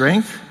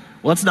strength.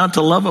 What's not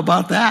to love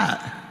about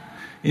that?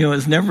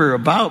 It's never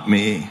about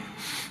me.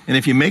 And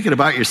if you make it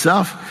about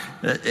yourself,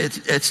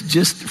 it's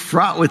just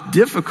fraught with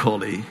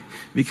difficulty.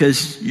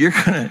 Because you're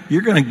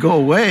gonna go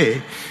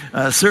away.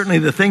 Certainly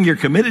the thing you're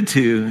committed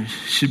to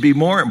should be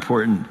more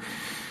important.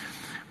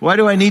 Why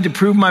do I need to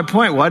prove my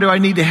point? Why do I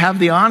need to have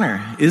the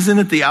honor? Isn't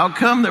it the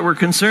outcome that we're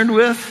concerned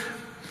with?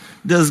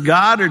 Does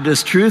God or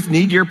does truth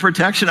need your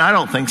protection? I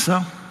don't think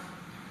so.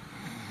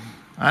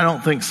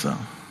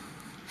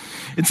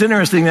 It's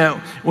interesting that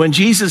when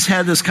Jesus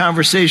had this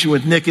conversation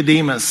with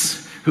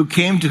Nicodemus, who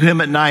came to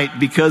him at night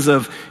because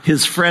of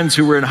his friends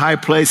who were in high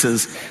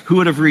places, who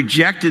would have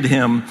rejected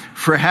him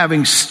for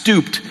having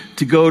stooped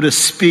to go to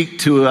speak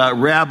to a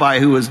rabbi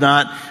who was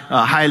not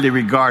highly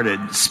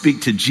regarded,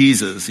 speak to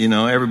Jesus.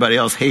 Everybody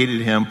else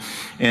hated him.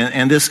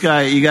 And this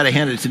guy, you got to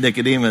hand it to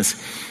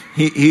Nicodemus.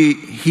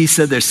 He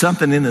said there's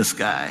something in this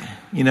guy.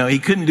 He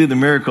couldn't do the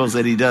miracles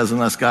that he does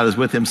unless God is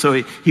with him. So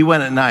he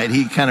went at night.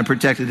 He kind of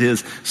protected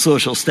his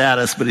social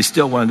status, but he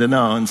still wanted to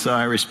know. And so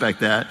I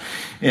respect that.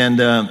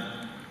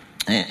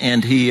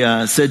 And he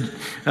said,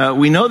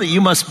 we know that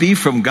you must be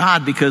from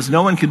God because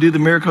no one can do the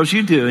miracles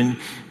you do.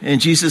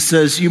 And Jesus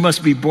says, you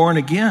must be born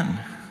again.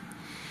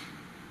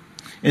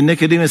 And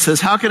Nicodemus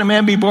says, how can a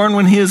man be born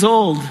when he is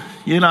old?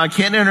 I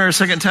can't enter a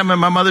second time in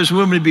my mother's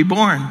womb to be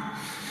born.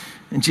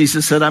 And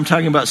Jesus said, I'm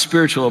talking about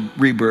spiritual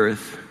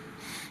rebirth.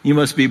 You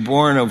must be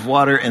born of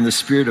water and the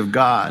Spirit of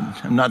God.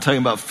 I'm not talking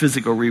about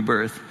physical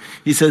rebirth.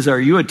 He says, are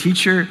you a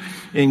teacher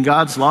in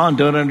God's law and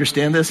don't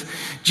understand this?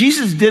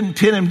 Jesus didn't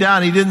pin him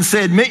down. He didn't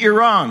say, admit you're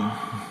wrong.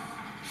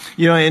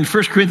 In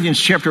 1 Corinthians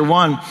chapter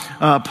 1,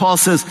 Paul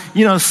says,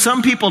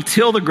 some people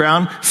till the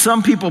ground,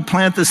 some people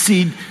plant the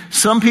seed,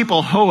 some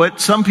people hoe it,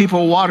 some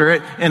people water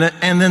it,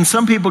 and then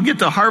some people get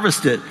to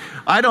harvest it.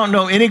 I don't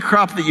know any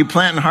crop that you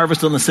plant and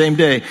harvest on the same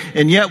day.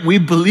 And yet we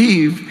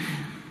believe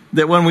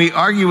that when we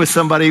argue with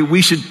somebody,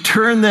 we should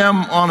turn them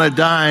on a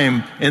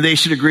dime and they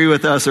should agree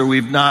with us or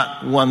we've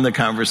not won the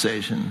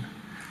conversation.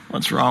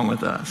 What's wrong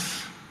with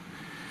us?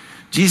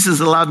 Jesus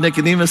allowed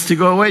Nicodemus to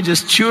go away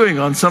just chewing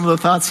on some of the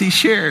thoughts he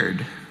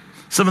shared,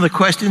 some of the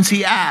questions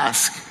he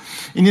asked.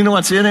 And you know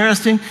what's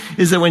interesting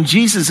is that when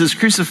Jesus is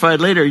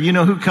crucified later, you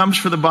know who comes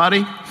for the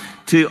body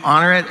to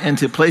honor it and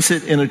to place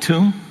it in a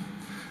tomb?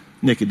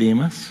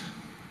 Nicodemus,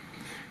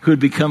 who had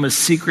become a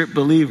secret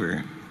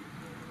believer.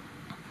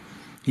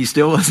 He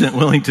still wasn't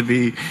willing to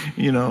be,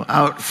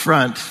 out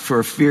front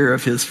for fear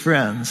of his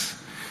friends.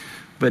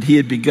 But he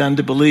had begun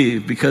to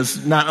believe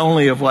because not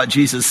only of what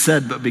Jesus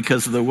said, but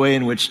because of the way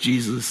in which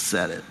Jesus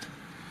said it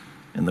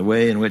and the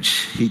way in which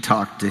he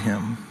talked to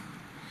him.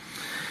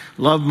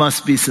 Love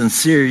must be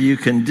sincere. You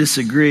can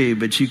disagree,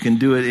 but you can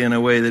do it in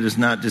a way that is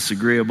not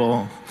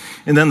disagreeable.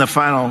 And then the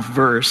final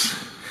verse,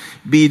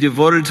 be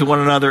devoted to one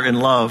another in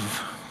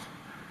love.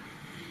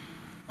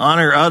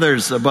 Honor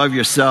others above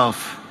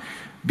yourself.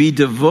 Be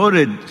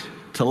devoted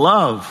to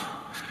love.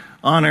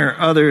 Honor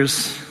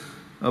others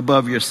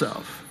above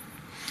yourself.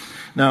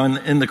 Now,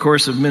 in the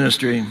course of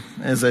ministry,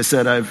 as I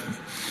said,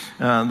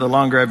 the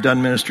longer I've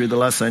done ministry, the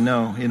less I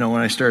know.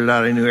 When I started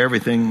out, I knew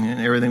everything, and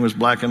everything was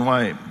black and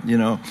white,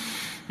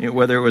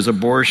 whether it was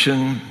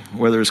abortion,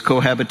 whether it was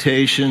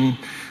cohabitation,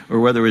 or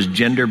whether it was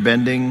gender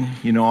bending,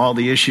 all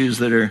the issues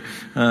that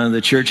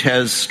the church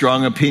has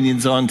strong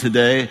opinions on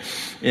today.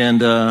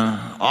 And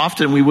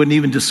often we wouldn't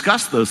even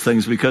discuss those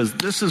things because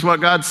this is what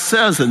God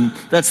says, and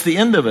that's the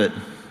end of it.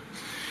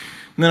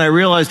 And then I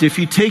realized if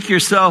you take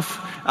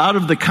yourself out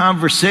of the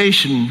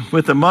conversation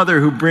with a mother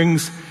who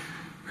brings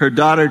her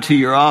daughter to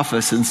your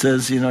office and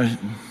says,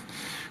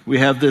 we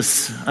have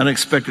this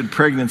unexpected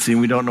pregnancy and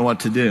we don't know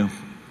what to do.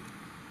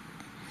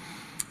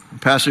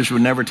 Pastors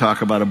would never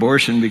talk about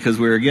abortion because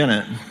we're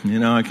against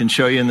it. I can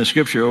show you in the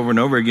scripture over and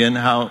over again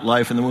how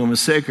life in the womb is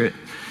sacred.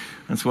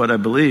 That's what I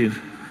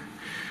believe.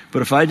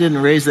 But if I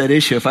didn't raise that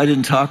issue, if I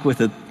didn't talk with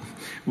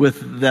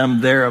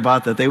them there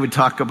about that, they would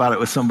talk about it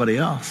with somebody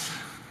else.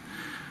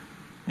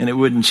 And it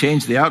wouldn't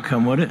change the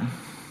outcome, would it?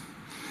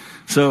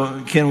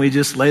 So can we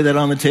just lay that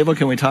on the table?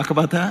 Can we talk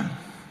about that?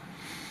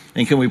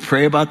 And can we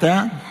pray about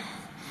that?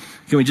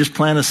 Can we just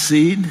plant a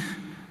seed,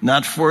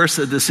 not force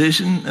a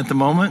decision at the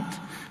moment?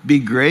 Be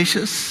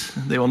gracious.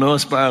 They will know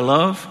us by our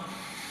love.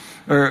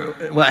 Or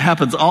what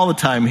happens all the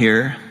time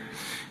here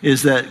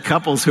is that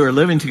couples who are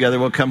living together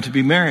will come to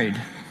be married.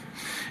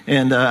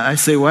 And I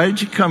say, why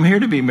did you come here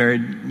to be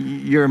married?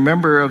 You're a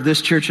member of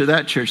this church or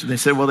that church. And they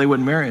said, well, they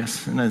wouldn't marry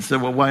us. And I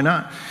said, well, why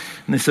not?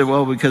 And they said,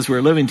 well, because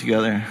we're living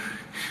together.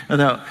 I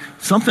thought,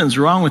 something's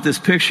wrong with this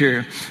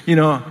picture.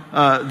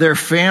 Their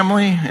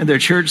family and their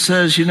church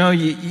says,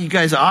 you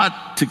guys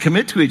ought to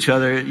commit to each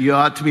other. You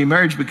ought to be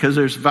married because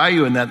there's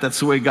value in that. That's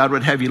the way God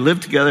would have you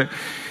live together.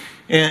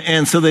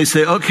 And so they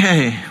say,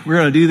 okay, we're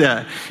going to do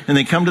that. And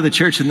they come to the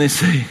church and they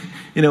say,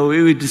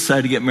 we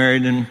decided to get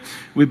married and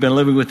we've been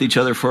living with each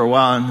other for a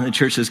while. And the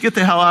church says, get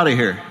the hell out of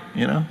here.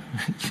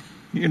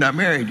 You're not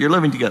married. You're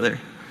living together.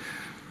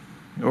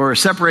 Or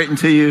separate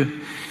until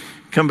you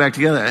come back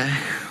together.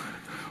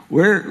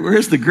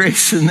 Where's the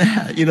grace in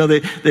that?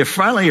 They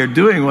finally are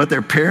doing what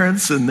their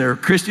parents and their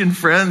Christian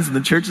friends and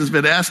the church has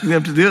been asking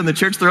them to do, and the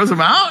church throws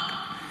them out?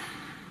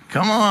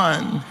 Come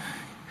on.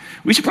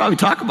 We should probably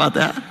talk about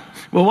that.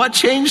 Well, what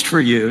changed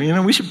for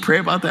you? We should pray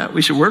about that.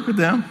 We should work with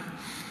them.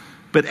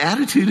 But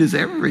attitude is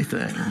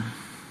everything.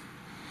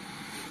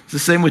 It's the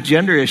same with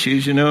gender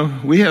issues.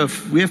 We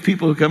have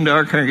people who come to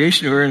our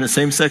congregation who are in a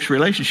same-sex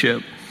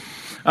relationship.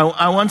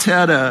 I once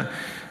had a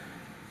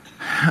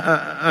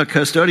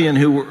custodian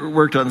who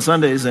worked on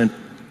Sundays and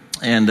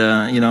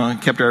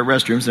kept our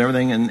restrooms and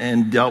everything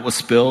and dealt with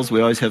spills.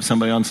 We always have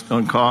somebody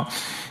on call.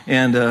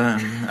 And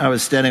I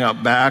was standing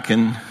out back,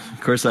 and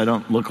of course I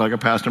don't look like a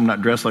pastor. I'm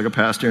not dressed like a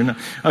pastor. And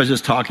I was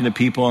just talking to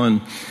people,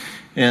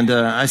 and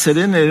I said,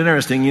 isn't it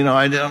interesting?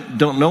 I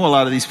don't know a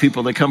lot of these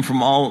people. They come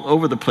from all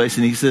over the place.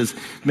 And he says,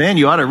 man,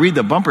 you ought to read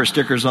the bumper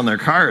stickers on their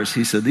cars.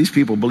 He said, these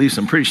people believe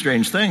some pretty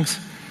strange things.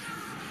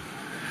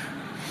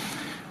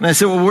 And I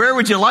said, well, where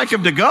would you like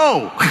them to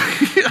go?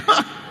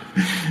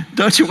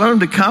 Don't you want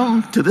them to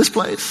come to this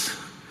place?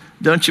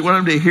 Don't you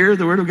want them to hear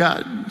the word of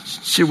God?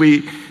 Should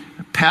we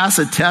pass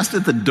a test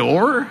at the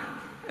door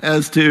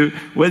as to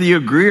whether you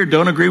agree or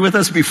don't agree with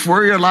us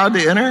before you're allowed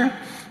to enter?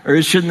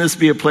 Or shouldn't this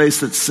be a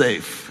place that's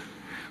safe,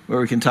 where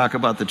we can talk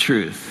about the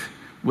truth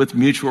with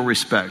mutual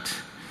respect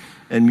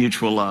and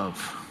mutual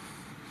love?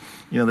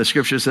 The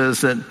scripture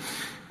says that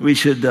we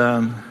should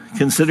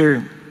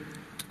consider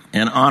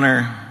and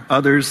honor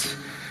others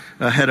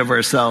ahead of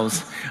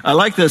ourselves. I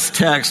like this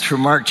text from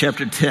Mark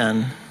chapter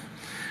 10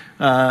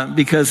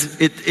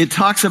 because it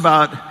talks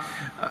about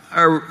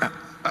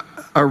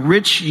a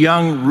rich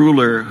young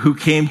ruler who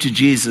came to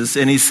Jesus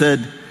and he said,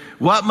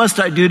 what must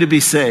I do to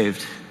be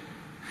saved?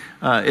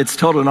 It's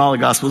told in all the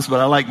Gospels, but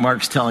I like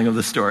Mark's telling of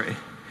the story.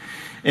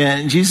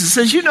 And Jesus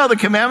says, the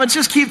commandments,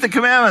 just keep the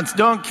commandments.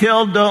 Don't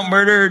kill, don't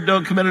murder,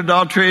 don't commit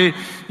adultery,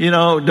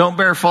 don't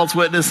bear false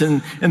witness.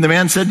 And the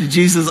man said to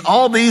Jesus,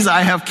 all these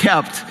I have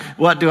kept.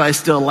 What do I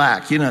still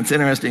lack? It's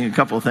interesting, a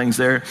couple of things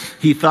there.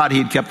 He thought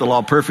he'd kept the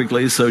law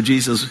perfectly, so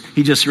Jesus,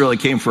 he just really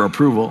came for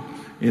approval.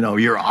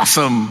 You're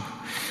awesome.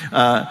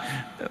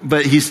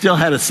 But he still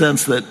had a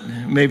sense that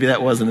maybe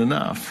that wasn't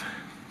enough.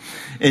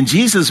 And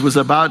Jesus was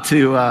about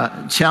to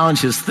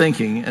challenge his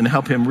thinking and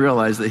help him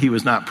realize that he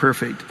was not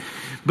perfect.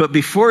 But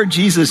before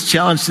Jesus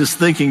challenged his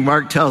thinking,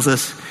 Mark tells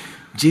us,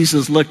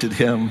 Jesus looked at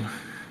him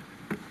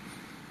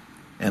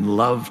and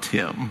loved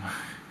him.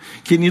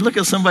 Can you look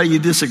at somebody you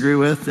disagree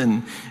with,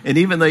 and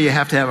even though you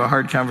have to have a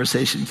hard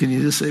conversation, can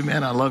you just say,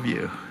 man, I love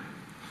you?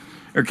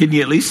 Or can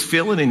you at least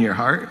feel it in your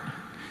heart?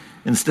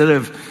 Instead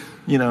of,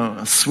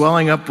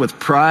 swelling up with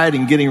pride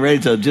and getting ready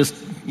to just,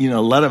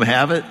 let him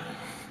have it.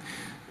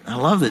 I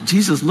love that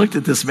Jesus looked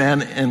at this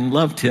man and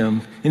loved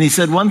him. And he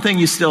said, one thing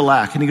you still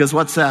lack. And he goes,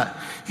 what's that?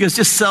 He goes,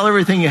 just sell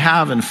everything you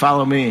have and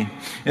follow me.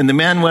 And the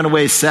man went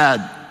away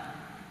sad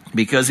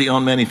because he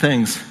owned many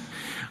things.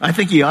 I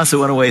think he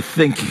also went away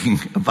thinking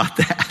about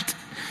that.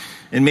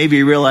 And maybe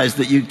he realized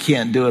that you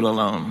can't do it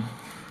alone.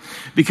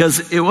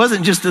 Because it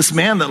wasn't just this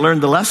man that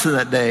learned the lesson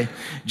that day.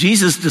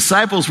 Jesus'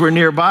 disciples were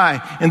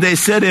nearby. And they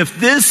said, if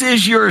this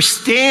is your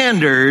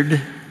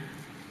standard,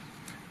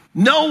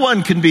 no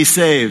one can be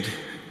saved.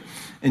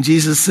 And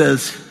Jesus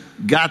says,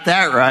 got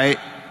that right.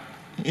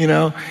 You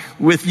know,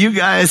 with you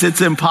guys,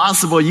 it's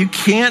impossible. You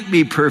can't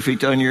be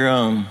perfect on your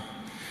own.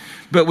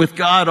 But with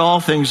God, all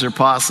things are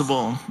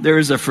possible. There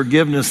is a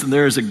forgiveness and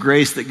there is a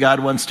grace that God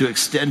wants to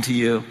extend to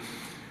you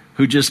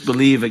who just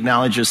believe,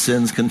 acknowledge your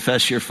sins,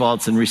 confess your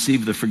faults, and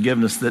receive the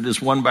forgiveness that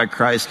is won by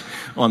Christ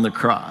on the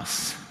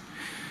cross.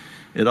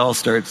 It all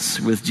starts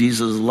with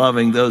Jesus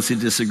loving those who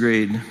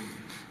disagreed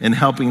and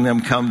helping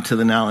them come to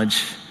the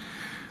knowledge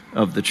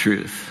of the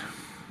truth.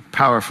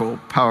 Powerful,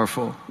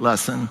 powerful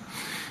lesson.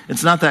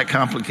 It's not that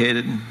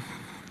complicated.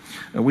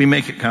 We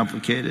make it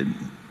complicated.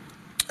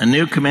 A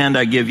new command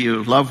I give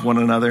you, love one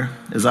another.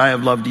 As I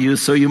have loved you,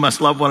 so you must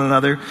love one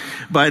another.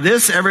 By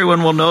this,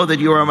 everyone will know that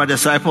you are my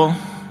disciple,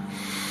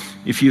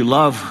 if you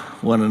love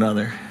one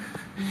another.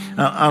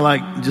 I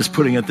like just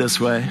putting it this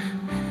way.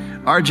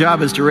 Our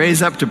job is to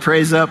raise up, to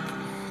praise up,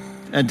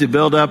 and to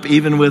build up,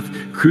 even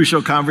with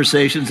crucial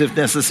conversations, if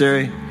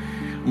necessary,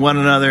 one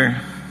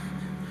another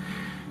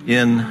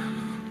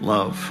in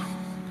love.